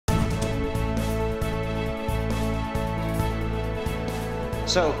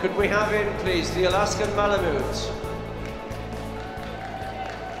So, could we have in, please, the Alaskan Malamute,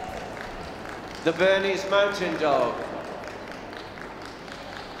 the Bernese Mountain Dog,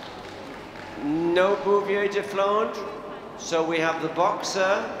 no Bouvier de Flandre, so we have the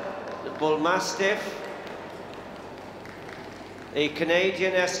Boxer, the Bullmastiff, the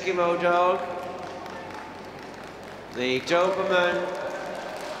Canadian Eskimo Dog, the Doberman,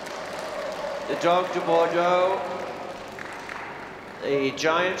 the Dog de Bordeaux, the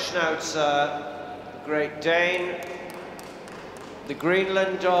Giant Schnauzer, Great Dane, the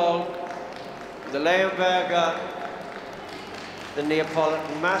Greenland Dog, the Leonberger, the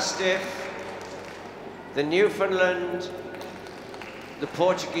Neapolitan Mastiff, the Newfoundland, the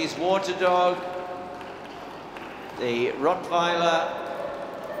Portuguese Water Dog, the Rottweiler,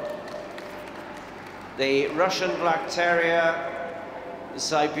 the Russian Black Terrier, the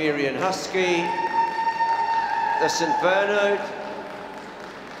Siberian Husky, the St. Bernard,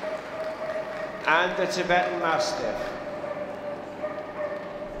 and the Tibetan Mastiff.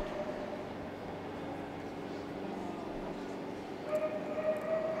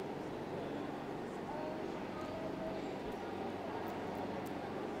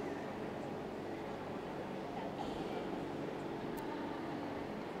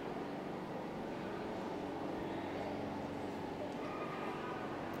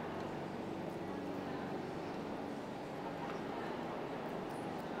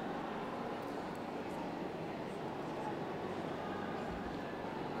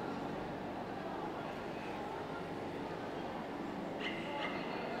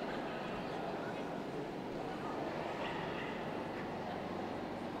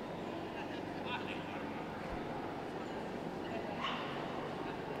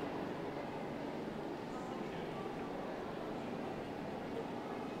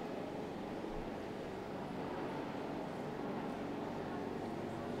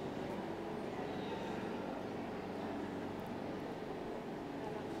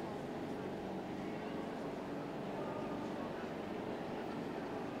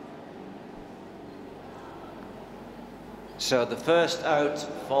 So the first out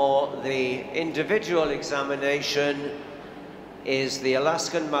for the individual examination is the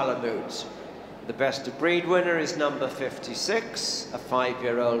Alaskan Malamute. The best of breed winner is number 56, a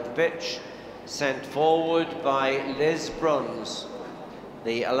 5-year-old bitch, sent forward by Liz Bruns.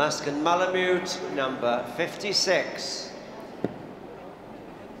 The Alaskan Malamute, number 56.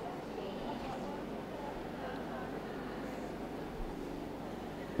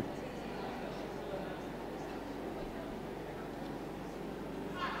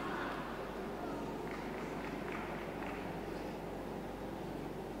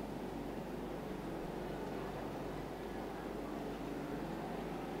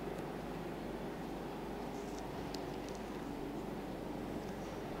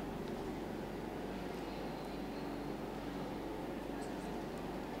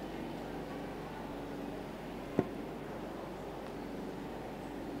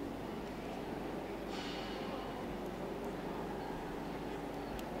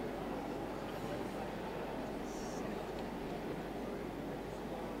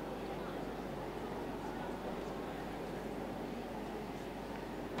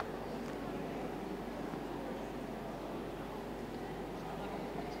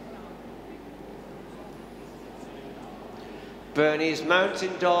 Bernese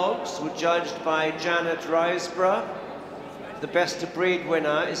Mountain Dogs were judged by Janet Riseborough. The best of breed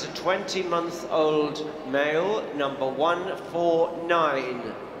winner is a 20-month-old male, number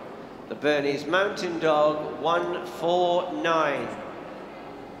 149. The Bernese Mountain Dog, 149.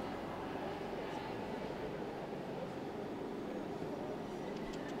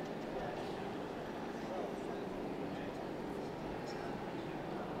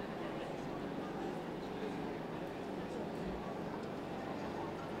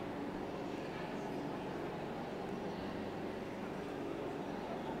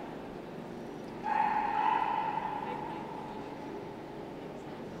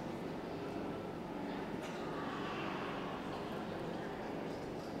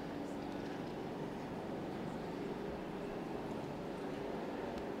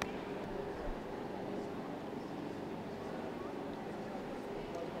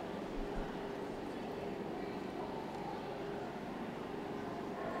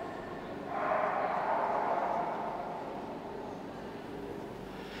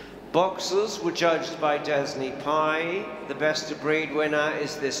 Boxers were judged by Desney Pye. The best of breed winner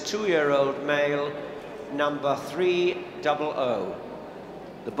is this 2-year-old male, number 300.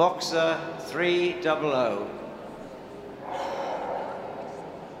 The Boxer, 300.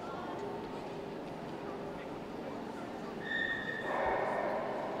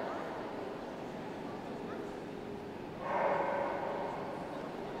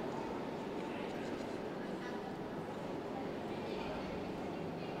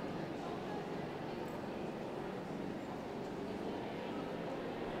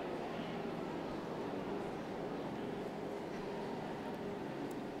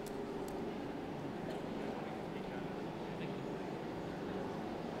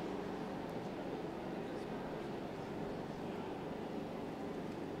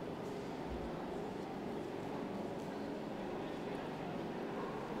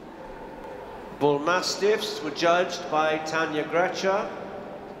 Bullmastiffs were judged by Tanya Grecher.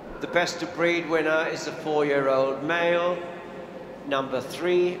 The best of breed winner is a 4-year-old male, number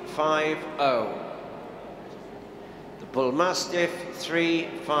 350. The Bullmastiff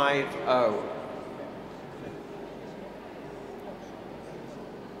 350.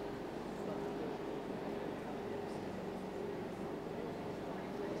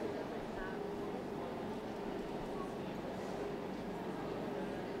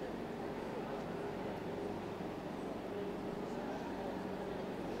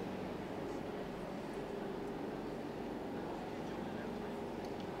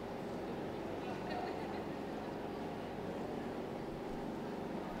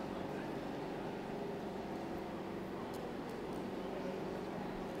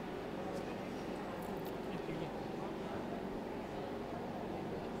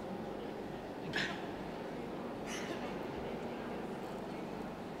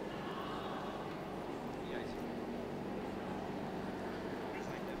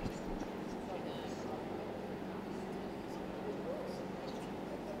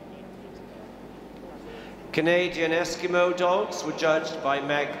 Canadian Eskimo dogs were judged by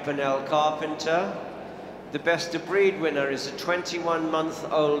Meg Pennell Carpenter. The best of breed winner is a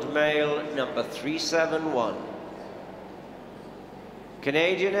 21-month-old male, number 371.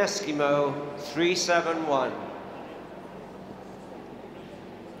 Canadian Eskimo 371.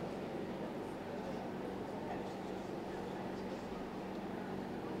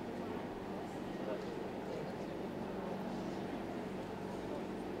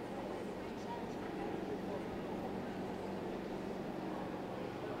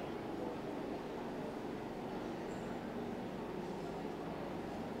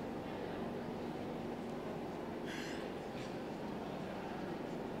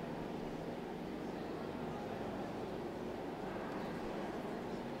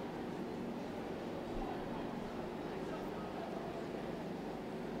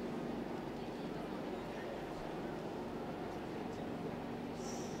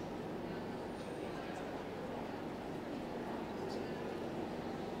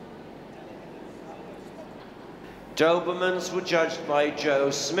 Dobermans were judged by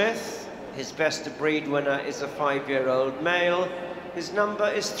Joe Smith. His best of breed winner is a 5-year-old male. His number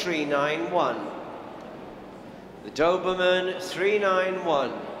is 391. The Doberman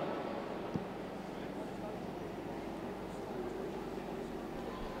 391.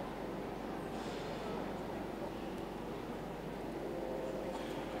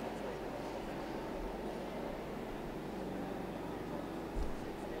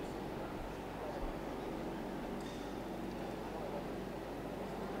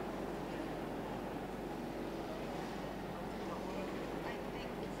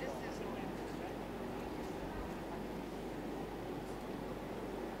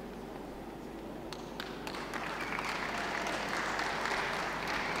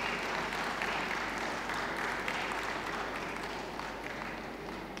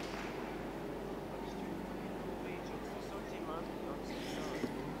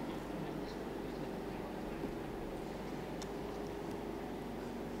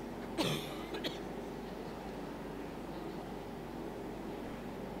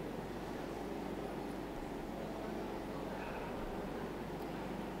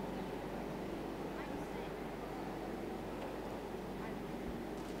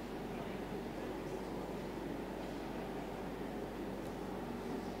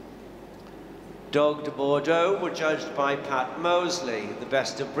 Dog de Bordeaux were judged by Pat Mosley. The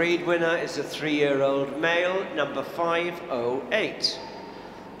best of breed winner is a 3-year-old male, number 508.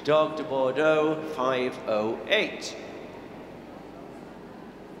 Dog de Bordeaux 508.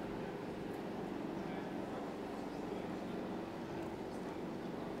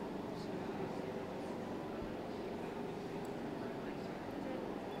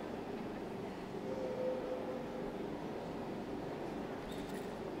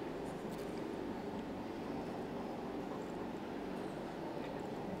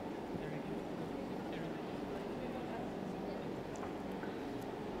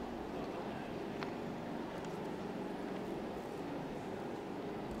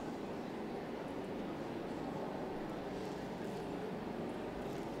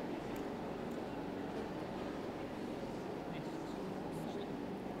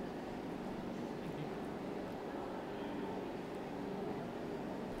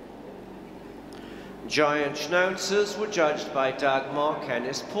 Giant Schnauzers were judged by Dagmar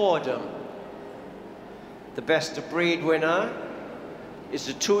Kennis-Pordham. The best of breed winner is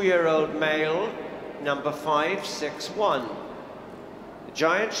a 2-year-old male, number 561. The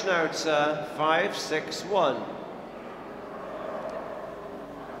Giant Schnauzer 561.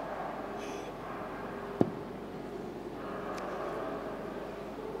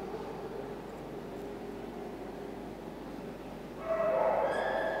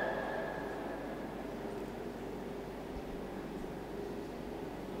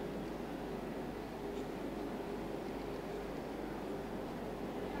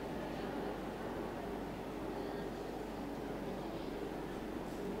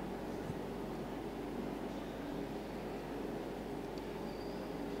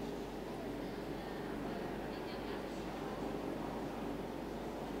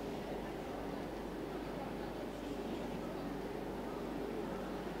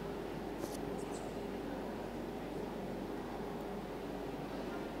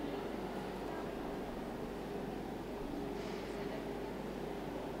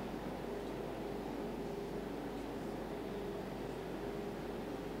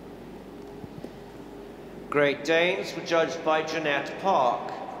 Great Danes were judged by Jeanette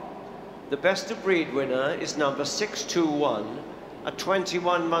Park. The best of breed winner is number 621, a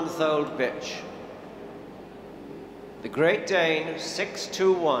 21-month-old bitch. The Great Dane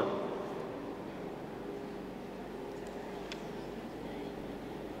 621.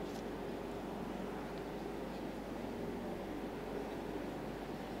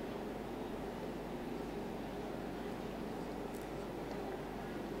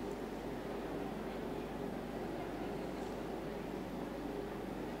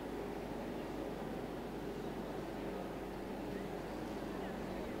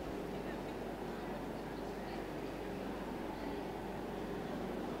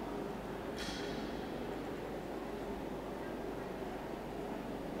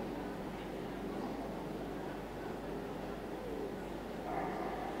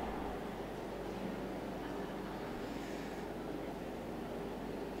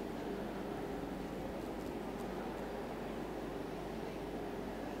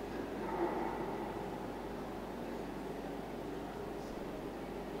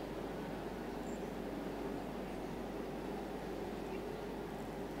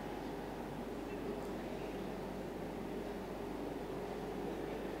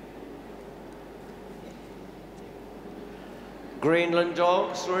 Greenland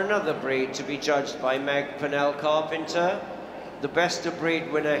dogs were another breed to be judged by Meg Pennell Carpenter. The best of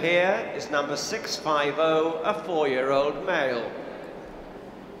breed winner here is number 650, a 4-year-old male.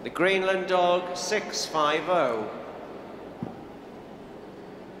 The Greenland dog 650.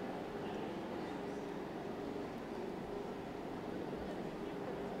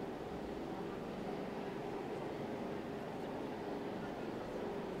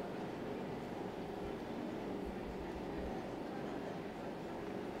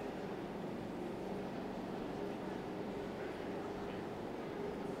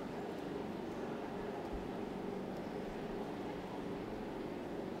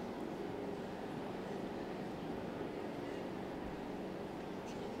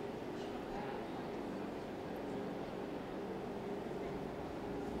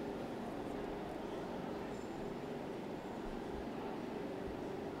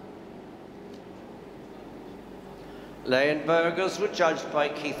 Leyenburgers were judged by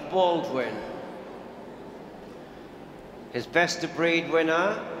Keith Baldwin. His best of breed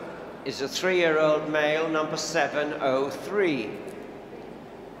winner is a 3-year-old male, number 703.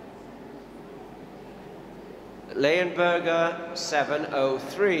 Leyenburger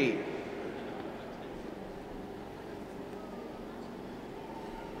 703.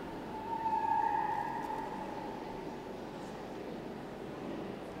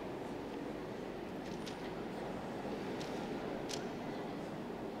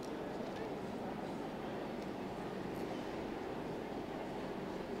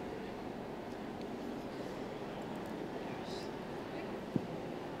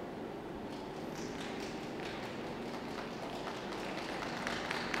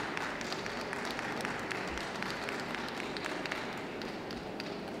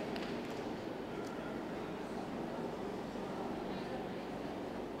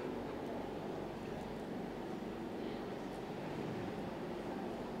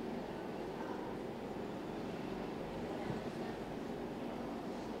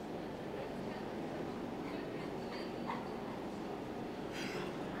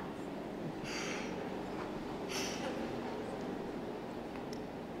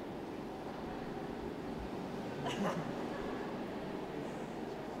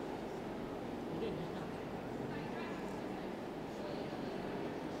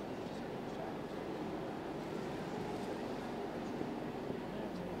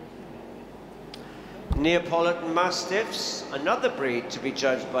 Neapolitan Mastiffs, another breed to be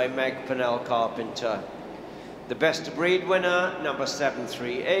judged by Meg Pennell Carpenter. The best of breed winner, number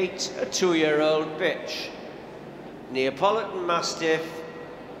 738, a 2-year-old bitch. Neapolitan Mastiff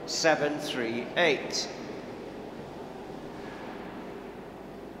 738.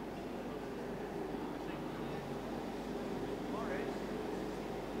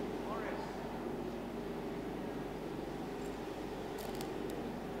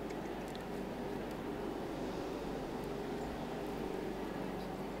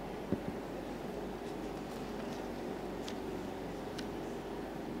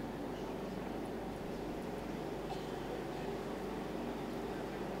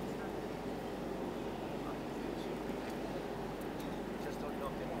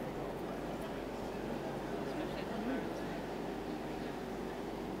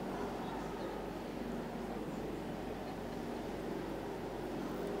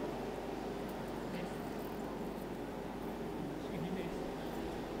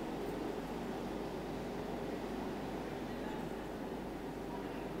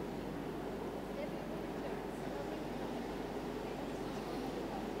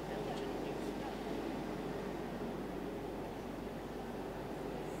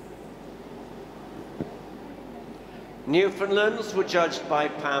 Newfoundlands were judged by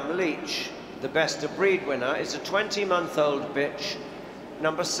Pam Leach. The best of breed winner is a 20-month-old bitch,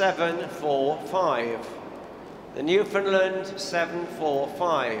 number 745. The Newfoundland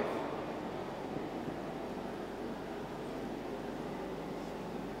 745.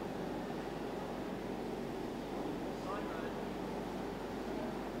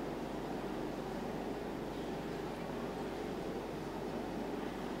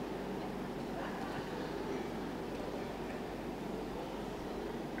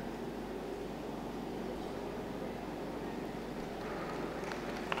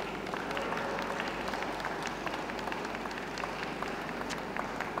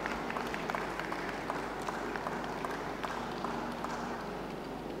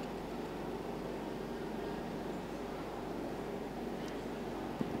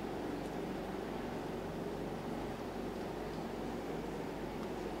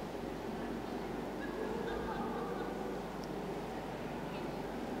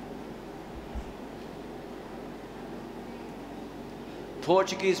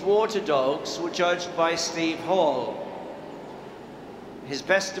 Portuguese water dogs were judged by Steve Hall. His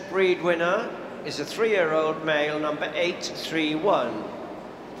best of breed winner is a 3-year-old male, number 831.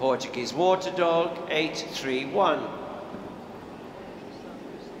 Portuguese water dog 831.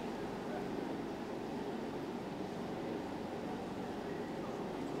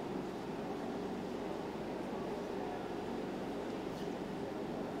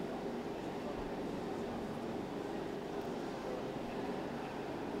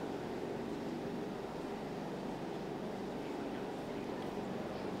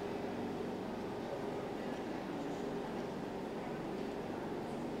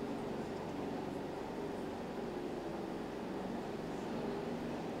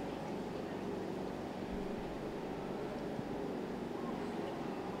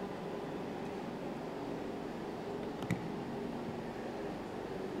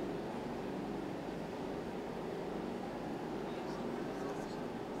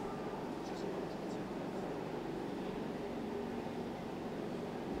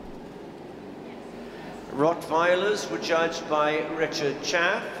 Rottweilers were judged by Richard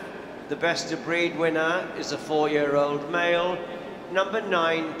Chaff. The best of breed winner is a 4-year-old male, number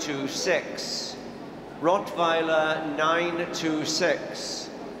 926. Rottweiler 926.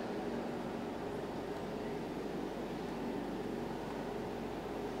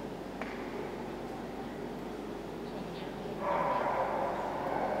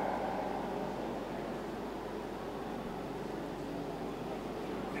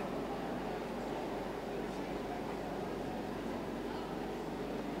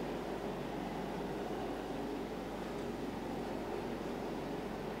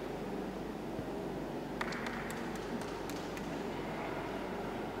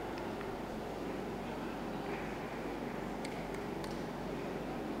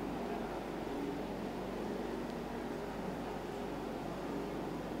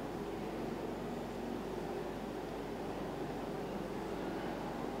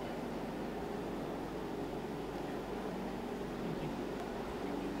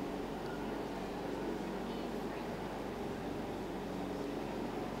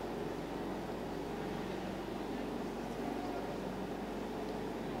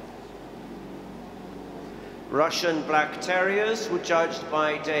 Russian Black Terriers were judged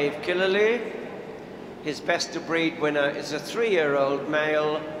by Dave Killerley. His best of breed winner is a 3-year-old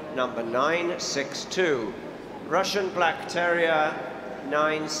male, number 962. Russian Black Terrier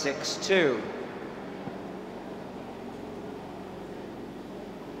 962.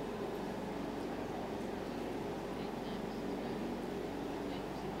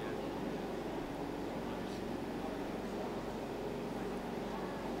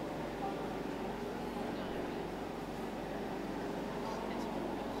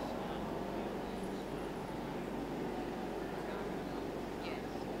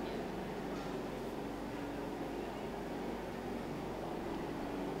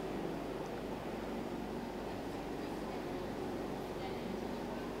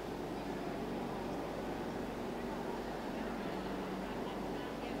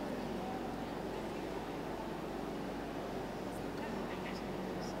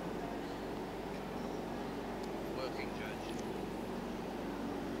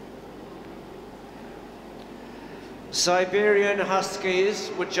 Siberian Huskies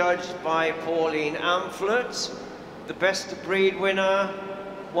were judged by Pauline Amphlett. The best of breed winner,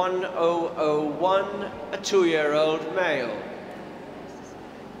 1001, a 2-year-old male.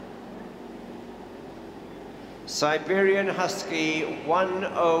 Siberian Husky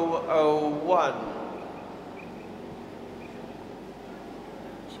 1001.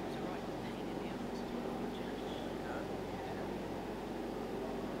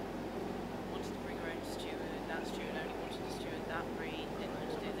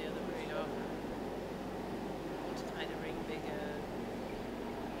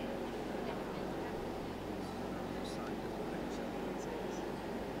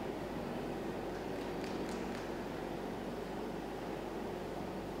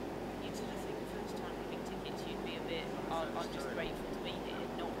 just grateful to be here,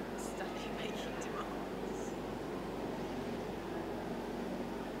 not standing making demands.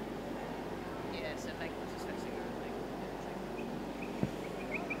 Yeah, so like was expecting everything.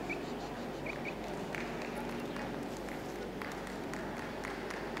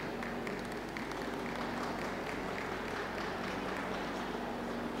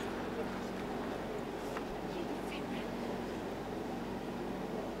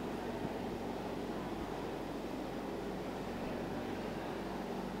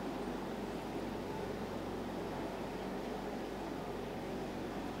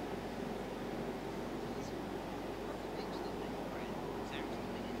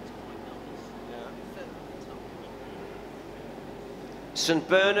 St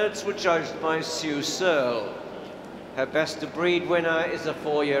Bernards were judged by Sue Searle. Her best of breed winner is a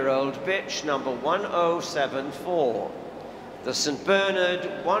 4-year-old bitch, number 1074. The St Bernard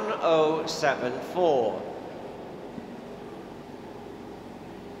 1074.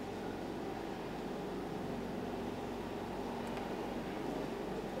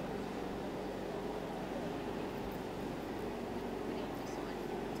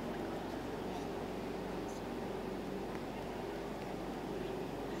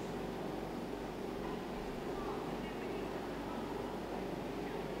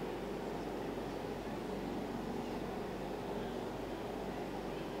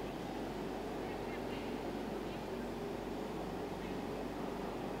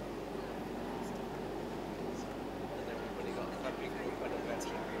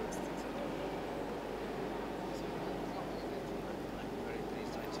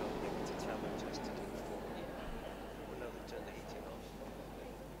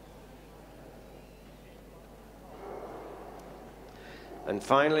 And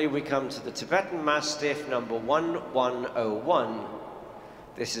finally, we come to the Tibetan Mastiff, number 1101.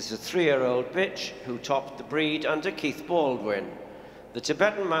 This is a 3-year-old bitch who topped the breed under Keith Baldwin. The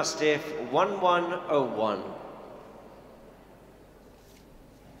Tibetan Mastiff 1101.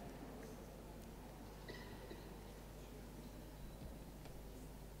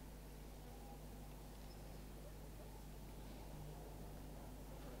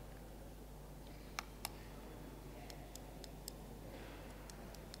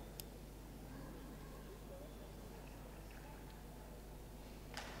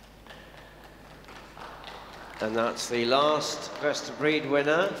 And that's the last best of breed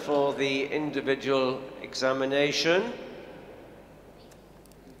winner for the individual examination.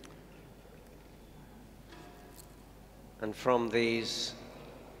 And from these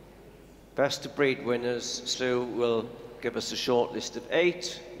best of breed winners, Sue will give us a short list of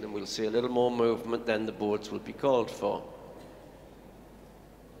 8, and then we'll see a little more movement, then the boards will be called for.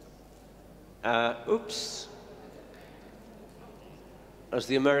 Oops. As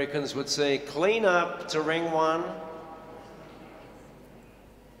the Americans would say, clean up to ring 1.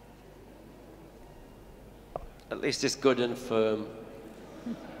 At least it's good and firm.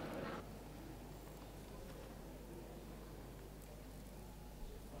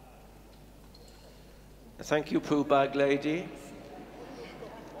 Thank you, Pooh Bag Lady.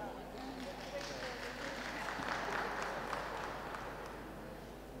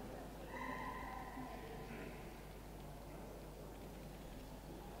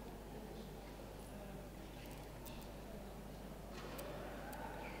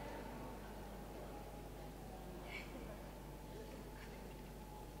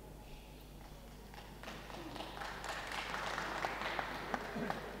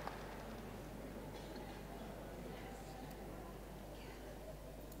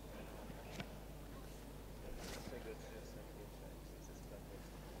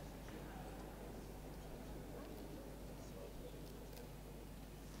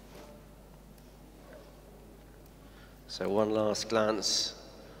 So one last glance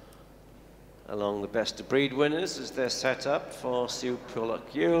along the best of breed winners as they're set up for Sue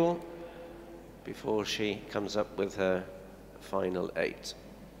Pollock-Yule before she comes up with her final 8.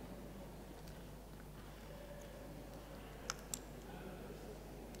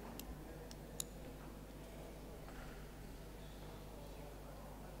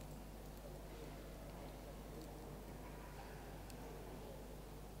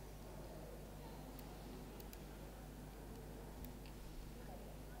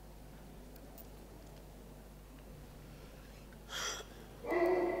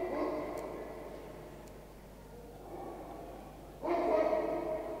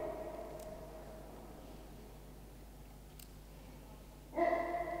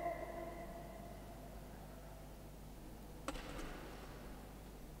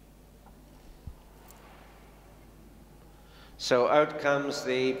 So out comes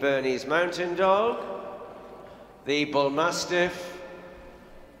the Bernese Mountain Dog, the Bullmastiff,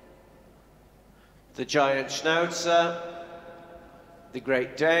 the Giant Schnauzer, the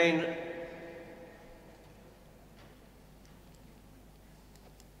Great Dane,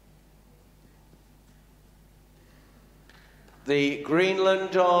 the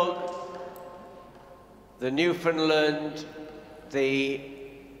Greenland Dog, the Newfoundland, the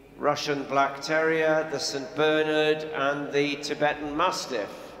Russian Black Terrier, the St. Bernard, and the Tibetan Mastiff.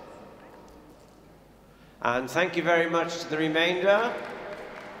 And thank you very much to the remainder.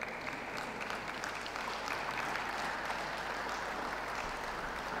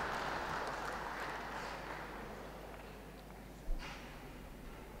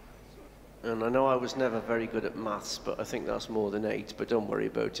 And I know I was never very good at maths, but I think that's more than 8, but don't worry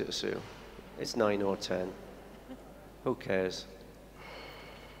about it, Sue. It's 9 or 10. Who cares?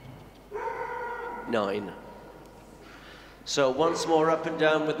 9. So once more up and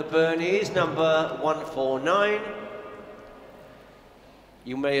down with the Bernese, number 149.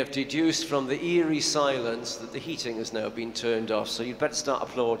 You may have deduced from the eerie silence that the heating has now been turned off, so you'd better start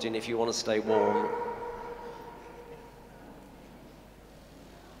applauding if you want to stay warm.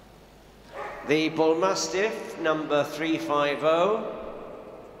 The Bullmastiff, number 350.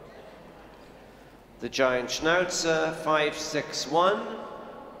 The Giant Schnauzer, 561.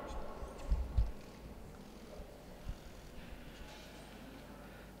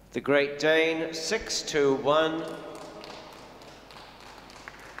 The Great Dane, 621.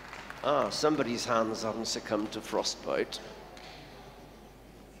 Ah, somebody's hands haven't succumbed to frostbite.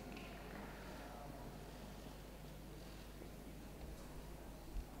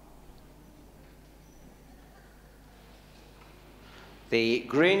 The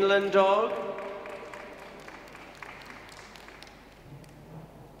Greenland Dog,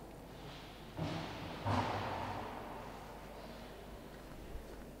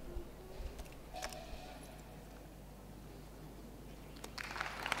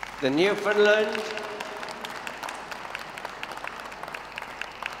 the Newfoundland,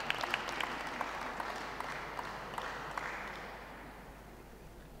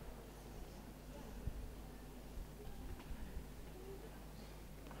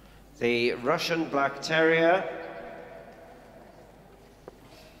 the Russian Black Terrier,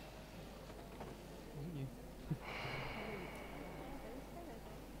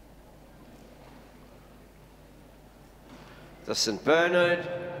 the St. Bernard,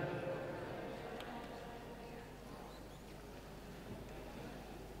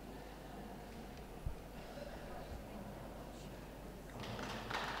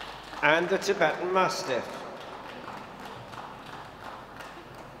 and the Tibetan Mastiff.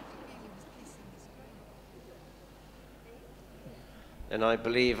 And I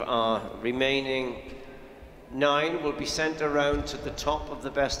believe our remaining 9 will be sent around to the top of the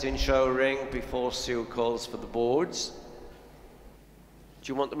Best in Show ring before Sue calls for the boards.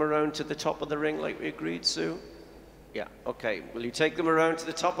 Do you want them around to the top of the ring like we agreed, Sue? Yeah, okay. Will you take them around to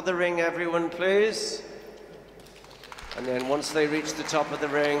the top of the ring, everyone, please? And then once they reach the top of the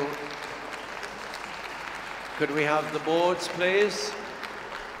ring, could we have the boards, please?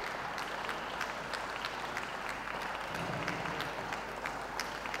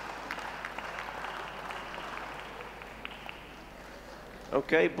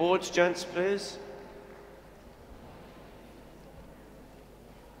 Okay, boards, gents, please.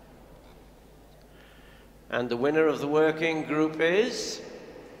 And the winner of the working group is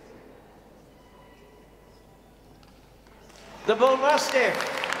the Bullmastiff.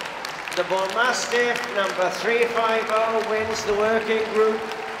 The Bullmastiff, number 350, wins the working group.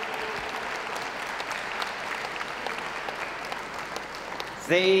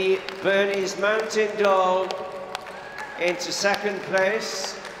 The Bernese Mountain Dog into second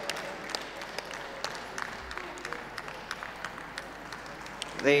place.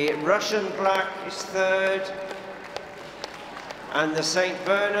 The Russian Black is third, and the St.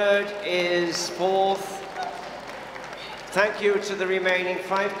 Bernard is fourth. Thank you to the remaining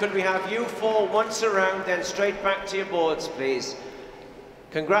 5. Could we have you 4 once around, then straight back to your boards, please?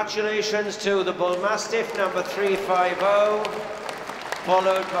 Congratulations to the Bullmastiff, number 350,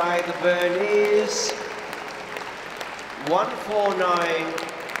 followed by the Bernese, 149,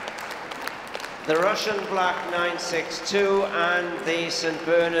 the Russian Black 962, and the St.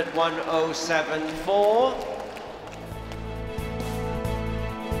 Bernard 1074.